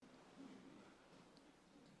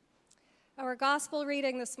Our gospel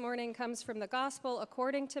reading this morning comes from the Gospel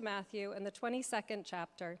according to Matthew in the 22nd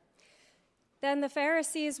chapter. Then the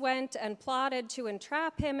Pharisees went and plotted to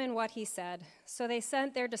entrap him in what he said. So they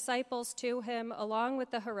sent their disciples to him along with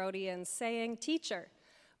the Herodians, saying, "Teacher,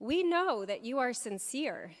 we know that you are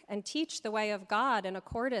sincere and teach the way of God in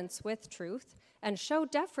accordance with truth and show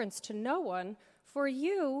deference to no one, for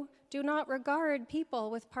you do not regard people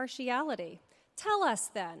with partiality. Tell us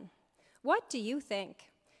then, what do you think?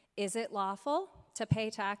 Is it lawful to pay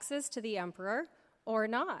taxes to the emperor or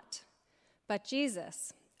not?" But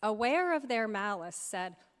Jesus, aware of their malice,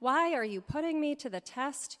 said, "Why are you putting me to the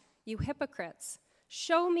test, you hypocrites?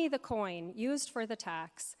 Show me the coin used for the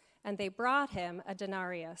tax." And they brought him a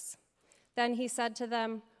denarius. Then he said to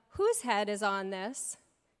them, "Whose head is on this,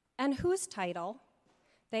 and whose title?"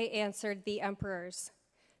 They answered, "The emperor's."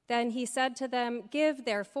 Then he said to them, "Give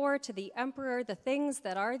therefore to the emperor the things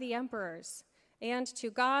that are the emperor's, and to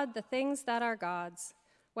God the things that are God's."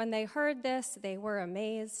 When they heard this, they were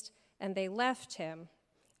amazed, and they left him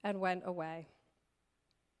and went away.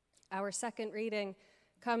 Our second reading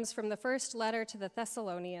comes from the first letter to the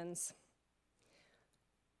Thessalonians.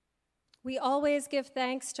 We always give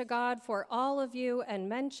thanks to God for all of you and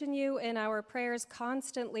mention you in our prayers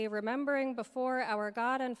constantly, remembering before our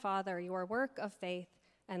God and Father your work of faith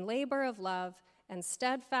and labor of love and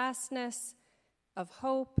steadfastness of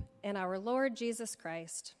hope in our Lord Jesus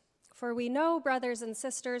Christ. For we know, brothers and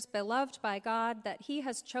sisters, beloved by God, that he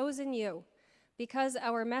has chosen you, because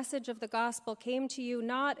our message of the gospel came to you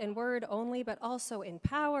not in word only, but also in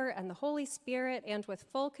power and the Holy Spirit and with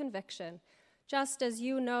full conviction, just as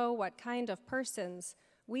you know what kind of persons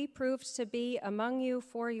we proved to be among you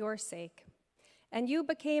for your sake. And you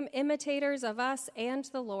became imitators of us and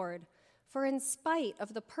the Lord, for in spite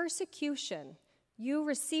of the persecution, you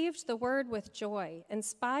received the word with joy,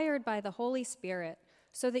 inspired by the Holy Spirit,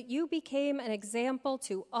 so that you became an example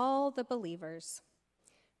to all the believers.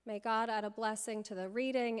 May God add a blessing to the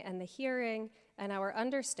reading and the hearing and our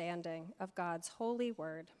understanding of God's holy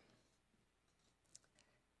word.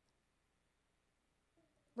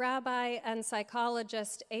 Rabbi and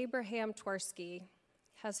psychologist Abraham Twersky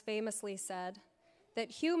has famously said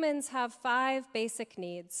that humans have 5 basic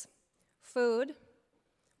needs: food,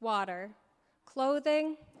 water,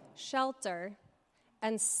 clothing, shelter,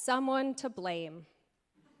 and someone to blame.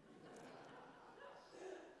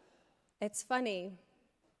 It's funny,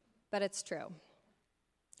 but it's true.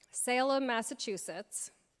 Salem,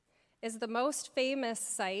 Massachusetts, is the most famous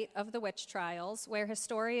site of the witch trials, where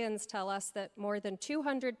historians tell us that more than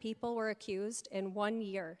 200 people were accused in 1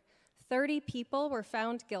 year. 30 people were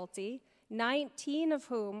found guilty, 19 of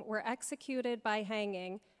whom were executed by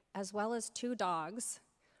hanging, as well as 2 dogs.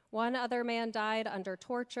 1 other man died under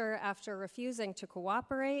torture after refusing to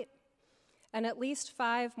cooperate, and at least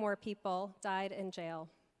 5 more people died in jail.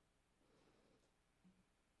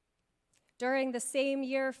 During the same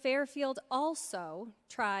year, Fairfield also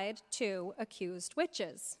tried 2 accused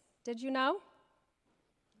witches. Did you know?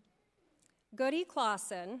 Goody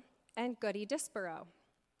Clausen and Goody Disborough.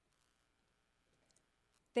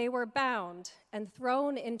 They were bound and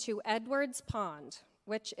thrown into Edwards Pond,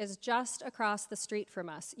 which is just across the street from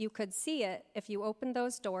us. You could see it if you opened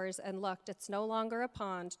those doors and looked. It's no longer a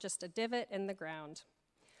pond, just a divot in the ground.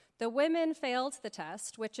 The women failed the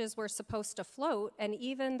test. Witches were supposed to float, and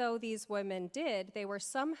even though these women did, they were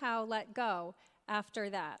somehow let go after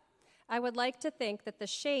that. I would like to think that the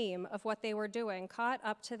shame of what they were doing caught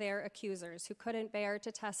up to their accusers, who couldn't bear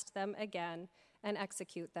to test them again and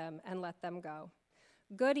execute them and let them go.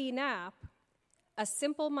 Goody Knapp, a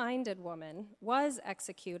simple-minded woman, was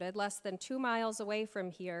executed less than 2 miles away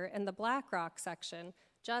from here in the Black Rock section,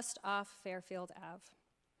 just off Fairfield Ave.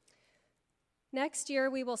 Next year,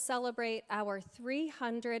 we will celebrate our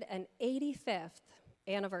 385th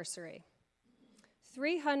anniversary.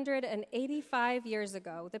 385 years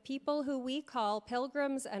ago, the people who we call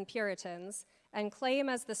Pilgrims and Puritans and claim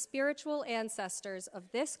as the spiritual ancestors of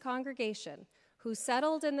this congregation, who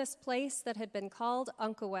settled in this place that had been called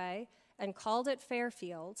Unkaway and called it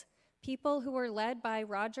Fairfield, people who were led by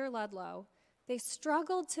Roger Ludlow, they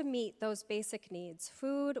struggled to meet those basic needs: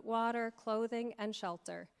 food, water, clothing, and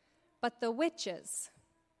shelter. But the witches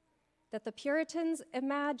that the Puritans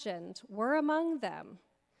imagined were among them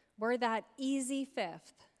were that easy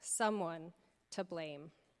fifth, someone to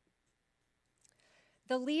blame.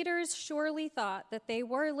 The leaders surely thought that they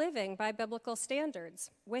were living by biblical standards.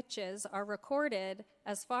 Witches are recorded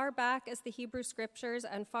as far back as the Hebrew Scriptures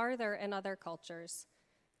and farther in other cultures.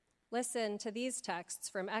 Listen to these texts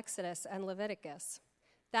from Exodus and Leviticus.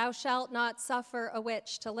 "Thou shalt not suffer a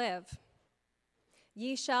witch to live.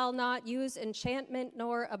 Ye shall not use enchantment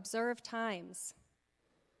nor observe times.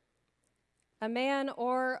 A man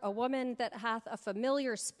or a woman that hath a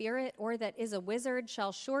familiar spirit or that is a wizard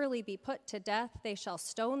shall surely be put to death. They shall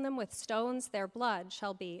stone them with stones. Their blood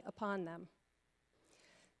shall be upon them.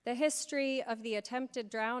 The history of the attempted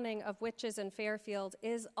drowning of witches in Fairfield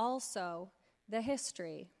is also the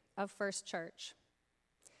history of First Church.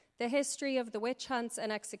 The history of the witch hunts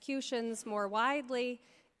and executions, more widely,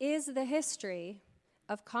 is the history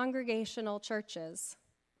of congregational churches,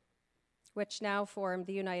 which now form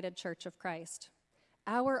the United Church of Christ.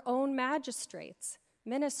 Our own magistrates,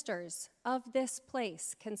 ministers of this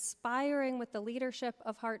place, conspiring with the leadership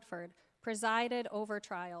of Hartford, presided over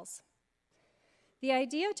trials. The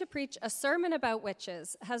idea to preach a sermon about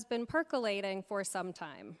witches has been percolating for some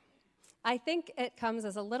time. I think it comes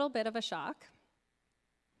as a little bit of a shock.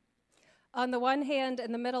 On the one hand,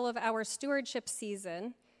 in the middle of our stewardship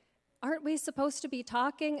season, aren't we supposed to be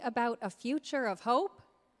talking about a future of hope,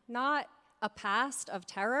 not a past of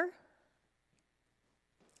terror?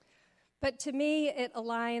 But to me, it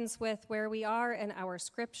aligns with where we are in our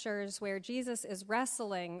scriptures, where Jesus is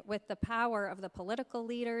wrestling with the power of the political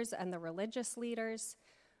leaders and the religious leaders,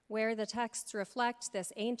 where the texts reflect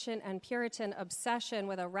this ancient and Puritan obsession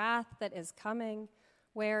with a wrath that is coming,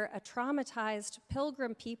 where a traumatized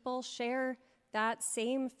pilgrim people share that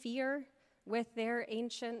same fear with their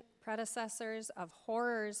ancient predecessors of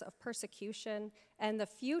horrors of persecution and the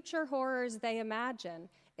future horrors they imagine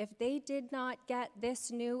if they did not get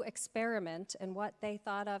this new experiment and what they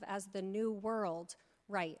thought of as the new world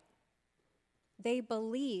right. They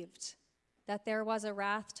believed that there was a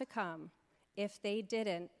wrath to come if they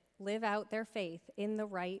didn't live out their faith in the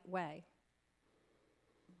right way.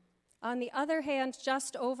 On the other hand,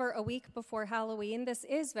 just over a week before Halloween, this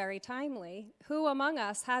is very timely. Who among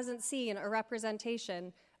us hasn't seen a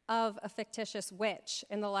representation of a fictitious witch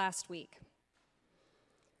in the last week?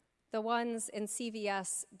 The ones in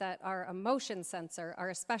CVS that are a motion sensor are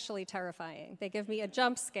especially terrifying. They give me a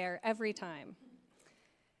jump scare every time.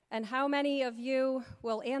 And how many of you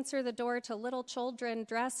will answer the door to little children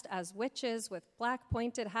dressed as witches with black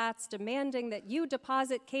pointed hats, demanding that you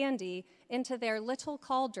deposit candy into their little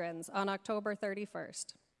cauldrons on October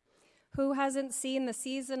 31st? Who hasn't seen the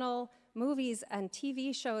seasonal movies and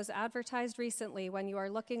TV shows advertised recently when you are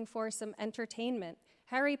looking for some entertainment?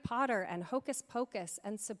 Harry Potter and Hocus Pocus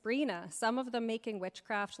and Sabrina, some of them making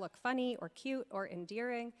witchcraft look funny or cute or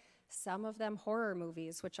endearing, some of them horror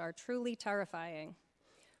movies, which are truly terrifying.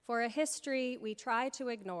 For a history we try to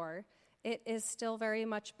ignore, it is still very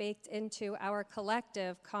much baked into our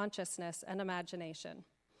collective consciousness and imagination.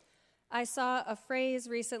 I saw a phrase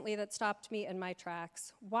recently that stopped me in my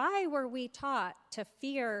tracks. Why were we taught to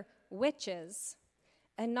fear witches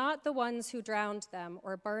and not the ones who drowned them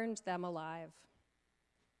or burned them alive?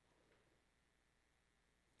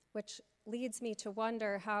 Which leads me to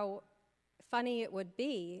wonder how funny it would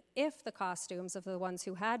be if the costumes of the ones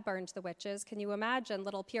who had burned the witches, can you imagine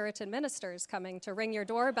little Puritan ministers coming to ring your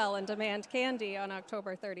doorbell and demand candy on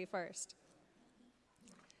October 31st?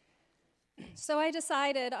 So I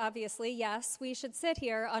decided, obviously, yes, we should sit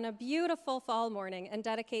here on a beautiful fall morning and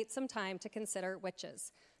dedicate some time to consider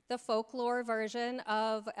witches. The folklore version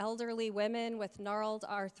of elderly women with gnarled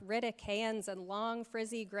arthritic hands and long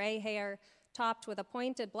frizzy gray hair topped with a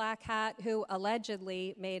pointed black hat who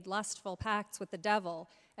allegedly made lustful pacts with the devil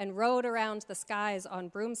and rode around the skies on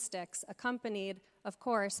broomsticks, accompanied, of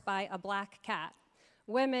course, by a black cat.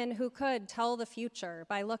 Women who could tell the future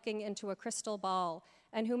by looking into a crystal ball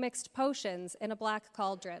and who mixed potions in a black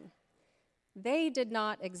cauldron. They did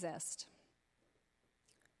not exist.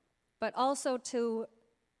 But also to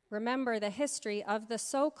remember the history of the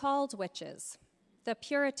so-called witches, the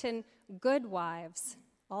Puritan good wives,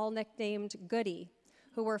 all nicknamed Goody,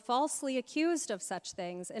 who were falsely accused of such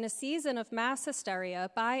things in a season of mass hysteria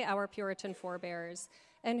by our Puritan forebears,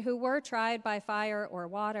 and who were tried by fire or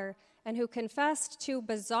water, and who confessed to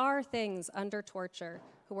bizarre things under torture,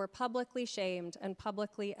 who were publicly shamed and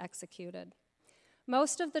publicly executed.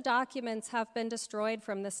 Most of the documents have been destroyed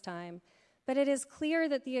from this time, but it is clear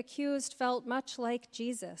that the accused felt much like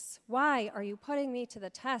Jesus. Why are you putting me to the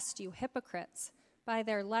test, you hypocrites? By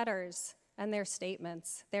their letters and their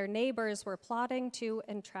statements. Their neighbors were plotting to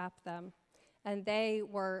entrap them, and they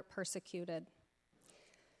were persecuted.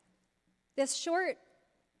 This short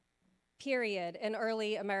period in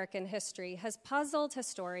early American history has puzzled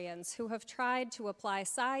historians who have tried to apply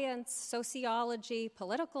science, sociology,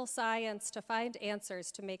 political science to find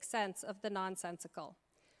answers to make sense of the nonsensical.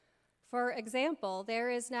 For example, there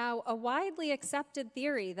is now a widely accepted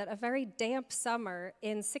theory that a very damp summer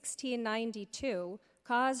in 1692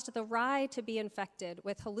 caused the rye to be infected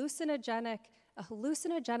with a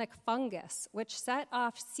hallucinogenic fungus, which set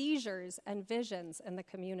off seizures and visions in the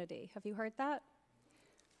community. Have you heard that?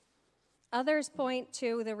 Others point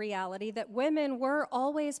to the reality that women were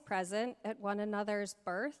always present at one another's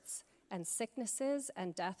births and sicknesses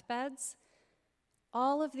and deathbeds.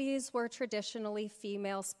 All of these were traditionally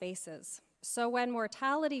female spaces. So when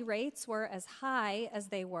mortality rates were as high as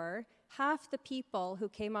they were, half the people who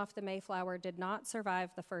came off the Mayflower did not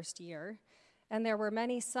survive the first year, and there were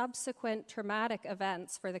many subsequent traumatic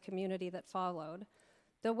events for the community that followed.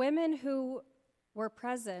 The women who were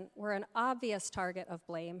present were an obvious target of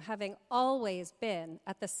blame, having always been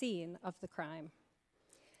at the scene of the crime.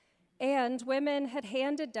 And women had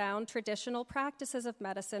handed down traditional practices of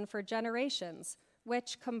medicine for generations,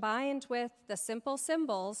 which, combined with the simple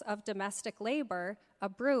symbols of domestic labor, a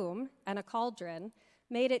broom and a cauldron,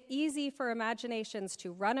 made it easy for imaginations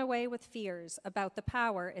to run away with fears about the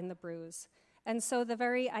power in the brews. And so the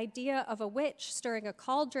very idea of a witch stirring a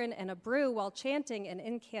cauldron and a brew while chanting an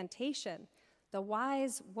incantation, the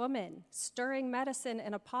wise woman stirring medicine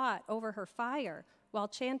in a pot over her fire while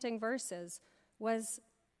chanting verses, was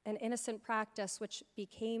an innocent practice which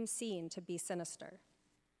became seen to be sinister.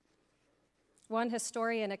 One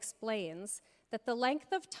historian explains that the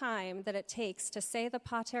length of time that it takes to say the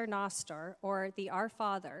Pater Noster, or the Our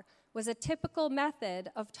Father, was a typical method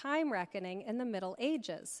of time reckoning in the Middle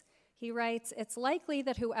Ages. He writes, "It's likely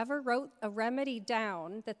that whoever wrote a remedy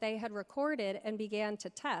down that they had recorded and began to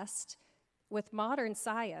test with modern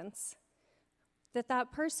science,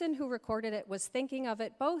 that person who recorded it was thinking of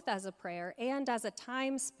it both as a prayer and as a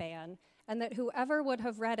time span, and that whoever would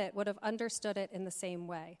have read it would have understood it in the same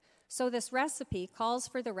way. So this recipe calls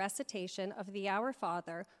for the recitation of the Our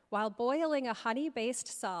Father while boiling a honey-based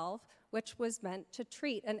salve, which was meant to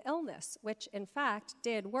treat an illness, which in fact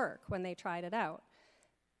did work when they tried it out.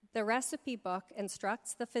 The recipe book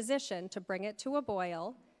instructs the physician to bring it to a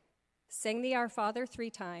boil, sing the Our Father 3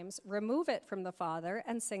 times, remove it from the Father,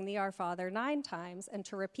 and sing the Our Father 9 times, and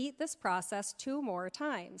to repeat this process 2 more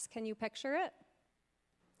times. Can you picture it?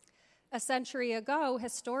 A century ago,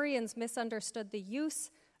 historians misunderstood the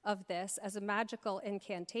use of this as a magical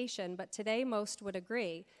incantation, but today most would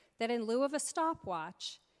agree that in lieu of a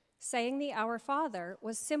stopwatch, saying the Our Father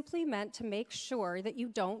was simply meant to make sure that you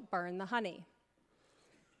don't burn the honey.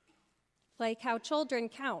 Like how children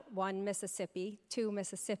count 1 Mississippi, 2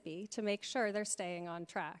 Mississippi, to make sure they're staying on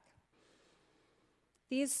track.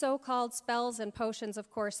 These so-called spells and potions, of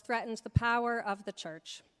course, threatened the power of the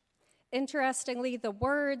church. Interestingly, the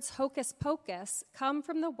words hocus pocus come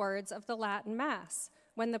from the words of the Latin Mass,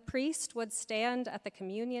 when the priest would stand at the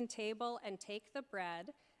communion table and take the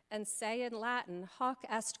bread and say in Latin, hoc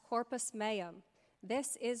est corpus meum,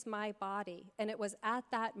 this is my body. And it was at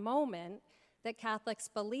that moment that Catholics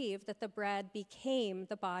believed that the bread became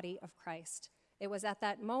the body of Christ. It was at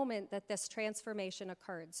that moment that this transformation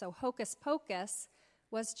occurred. So hocus pocus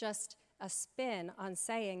was just a spin on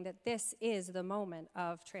saying that this is the moment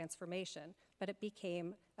of transformation, but it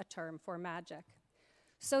became a term for magic.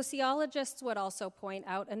 Sociologists would also point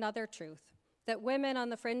out another truth, that women on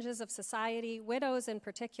the fringes of society, widows in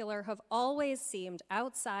particular, have always seemed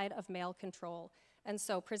outside of male control and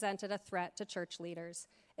so presented a threat to church leaders.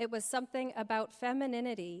 It was something about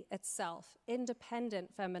femininity itself,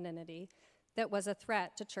 independent femininity, that was a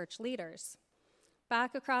threat to church leaders.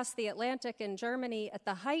 Back across the Atlantic in Germany, at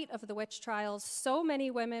the height of the witch trials, so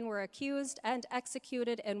many women were accused and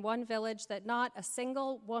executed in one village that not a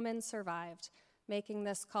single woman survived, making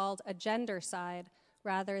this called a gendercide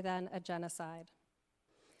rather than a genocide.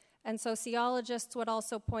 And sociologists would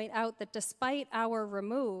also point out that despite our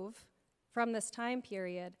remove from this time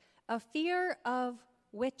period, a fear of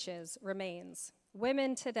witches remains.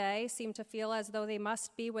 Women today seem to feel as though they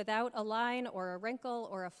must be without a line or a wrinkle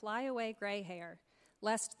or a flyaway gray hair,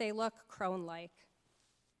 lest they look crone-like.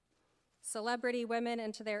 Celebrity women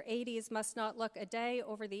into their 80s must not look a day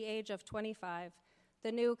over the age of 25.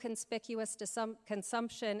 The new conspicuous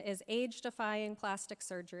consumption is age-defying plastic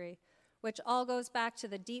surgery, which all goes back to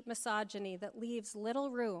the deep misogyny that leaves little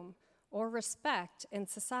room or respect in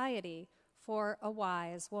society for a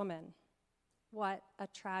wise woman. What a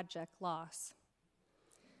tragic loss.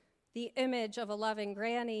 The image of a loving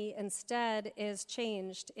granny instead is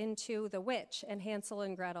changed into the witch in Hansel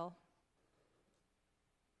and Gretel.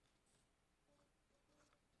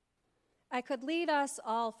 I could lead us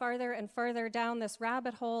all farther and further down this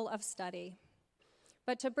rabbit hole of study,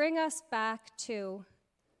 but to bring us back to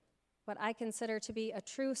what I consider to be a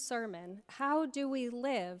true sermon. How do we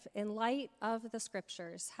live in light of the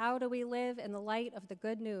scriptures? How do we live in the light of the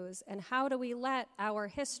good news? And how do we let our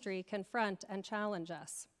history confront and challenge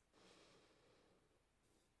us?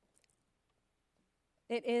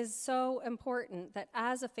 It is so important that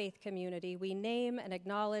as a faith community, we name and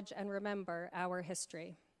acknowledge and remember our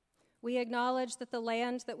history. We acknowledge that the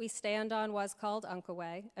land that we stand on was called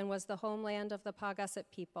Unkaway and was the homeland of the Paugussett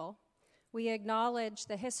people. We acknowledge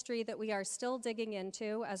the history that we are still digging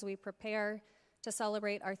into as we prepare to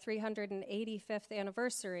celebrate our 385th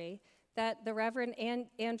anniversary, that the Reverend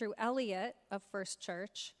Andrew Elliott of First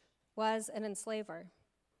Church was an enslaver,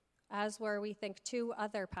 as were, we think, 2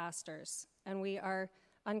 other pastors. And we are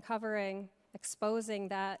uncovering, exposing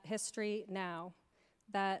that history now,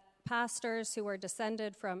 that pastors who were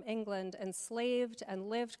descended from England enslaved and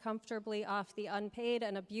lived comfortably off the unpaid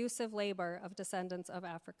and abusive labor of descendants of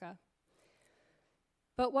Africa.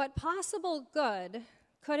 But what possible good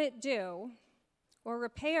could it do, or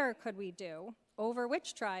repair could we do, over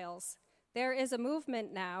witch trials? There is a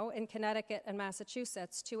movement now in Connecticut and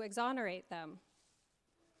Massachusetts to exonerate them.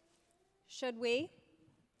 Should we?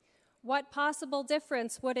 What possible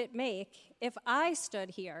difference would it make if I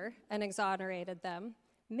stood here and exonerated them?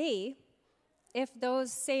 Me, if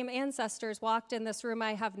those same ancestors walked in this room,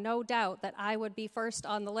 I have no doubt that I would be first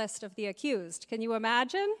on the list of the accused. Can you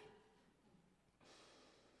imagine?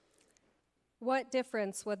 What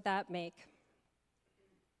difference would that make?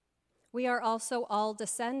 We are also all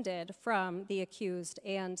descended from the accused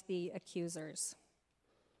and the accusers.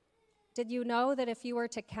 Did you know that if you were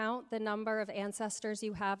to count the number of ancestors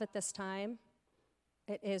you have at this time,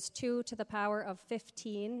 it is 2 to the power of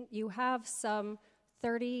 15. You have some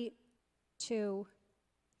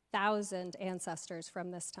 32,000 ancestors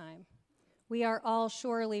from this time. We are all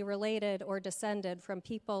surely related or descended from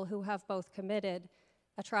people who have both committed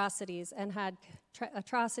atrocities and had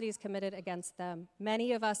atrocities committed against them.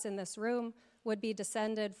 Many of us in this room would be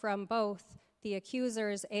descended from both the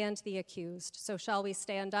accusers and the accused. So shall we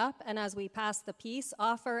stand up and as we pass the peace,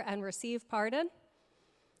 offer and receive pardon?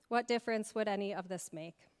 What difference would any of this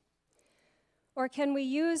make? Or can we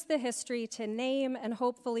use the history to name and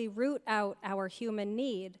hopefully root out our human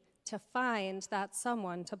need to find that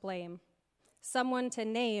someone to blame, someone to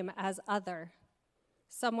name as other,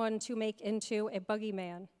 someone to make into a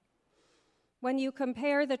boogeyman? When you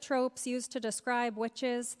compare the tropes used to describe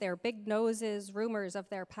witches, their big noses, rumors of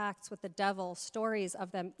their pacts with the devil, stories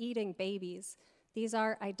of them eating babies, these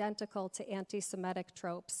are identical to anti-Semitic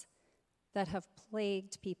tropes that have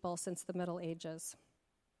plagued people since the Middle Ages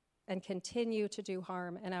and continue to do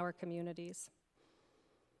harm in our communities.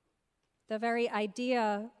 The very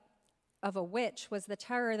idea of a witch was the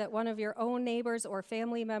terror that one of your own neighbors or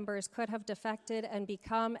family members could have defected and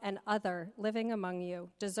become an other living among you,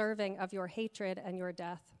 deserving of your hatred and your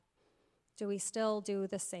death. Do we still do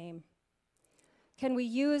the same? Can we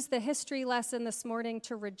use the history lesson this morning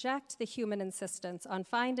to reject the human insistence on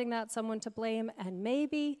finding that someone to blame and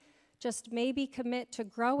maybe, just maybe, commit to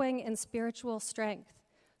growing in spiritual strength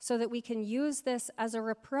so that we can use this as a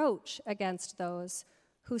reproach against those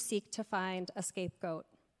who seek to find a scapegoat?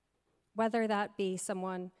 Whether that be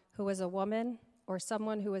someone who is a woman or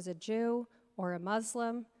someone who is a Jew or a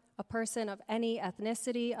Muslim, a person of any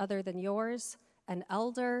ethnicity other than yours, an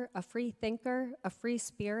elder, a free thinker, a free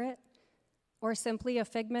spirit, or simply a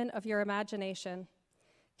figment of your imagination?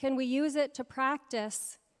 Can we use it to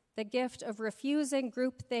practice the gift of refusing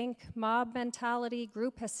groupthink, mob mentality,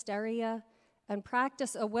 group hysteria, and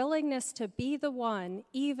practice a willingness to be the one,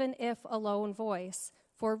 even if a lone voice,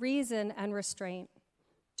 for reason and restraint?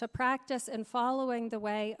 To practice in following the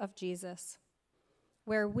way of Jesus,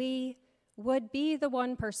 where we would be the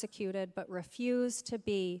one persecuted but refuse to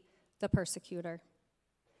be the persecutor.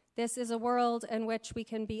 This is a world in which we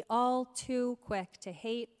can be all too quick to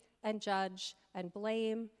hate and judge and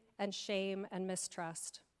blame and shame and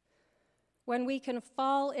mistrust. When we can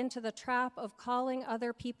fall into the trap of calling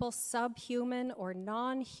other people subhuman or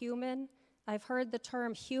non-human, I've heard the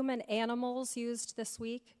term human animals used this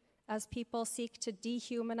week, as people seek to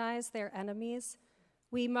dehumanize their enemies,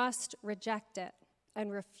 we must reject it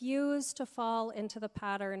and refuse to fall into the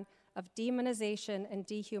pattern of demonization and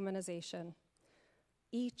dehumanization.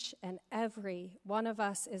 Each and every one of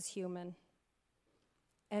us is human.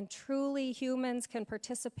 And truly, humans can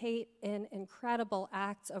participate in incredible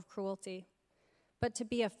acts of cruelty. But to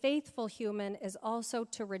be a faithful human is also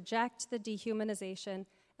to reject the dehumanization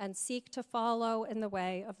and seek to follow in the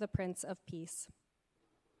way of the Prince of Peace.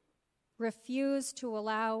 Refuse to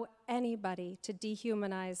allow anybody to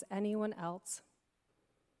dehumanize anyone else.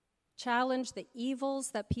 Challenge the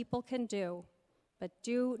evils that people can do, but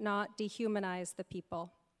do not dehumanize the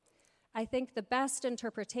people. I think the best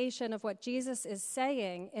interpretation of what Jesus is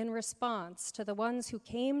saying in response to the ones who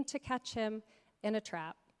came to catch him in a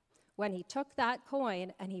trap, when he took that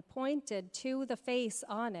coin and he pointed to the face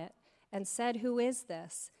on it and said, "Who is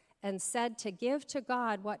this?" and said to give to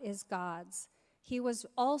God what is God's, he was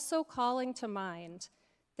also calling to mind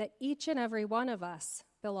that each and every one of us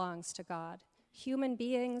belongs to God. Human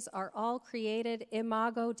beings are all created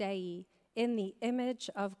imago Dei, in the image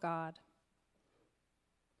of God.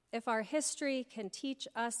 If our history can teach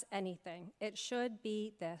us anything, it should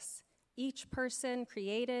be this: each person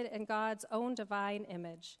created in God's own divine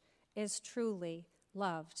image is truly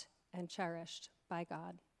loved and cherished by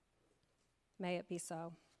God. May it be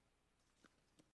so.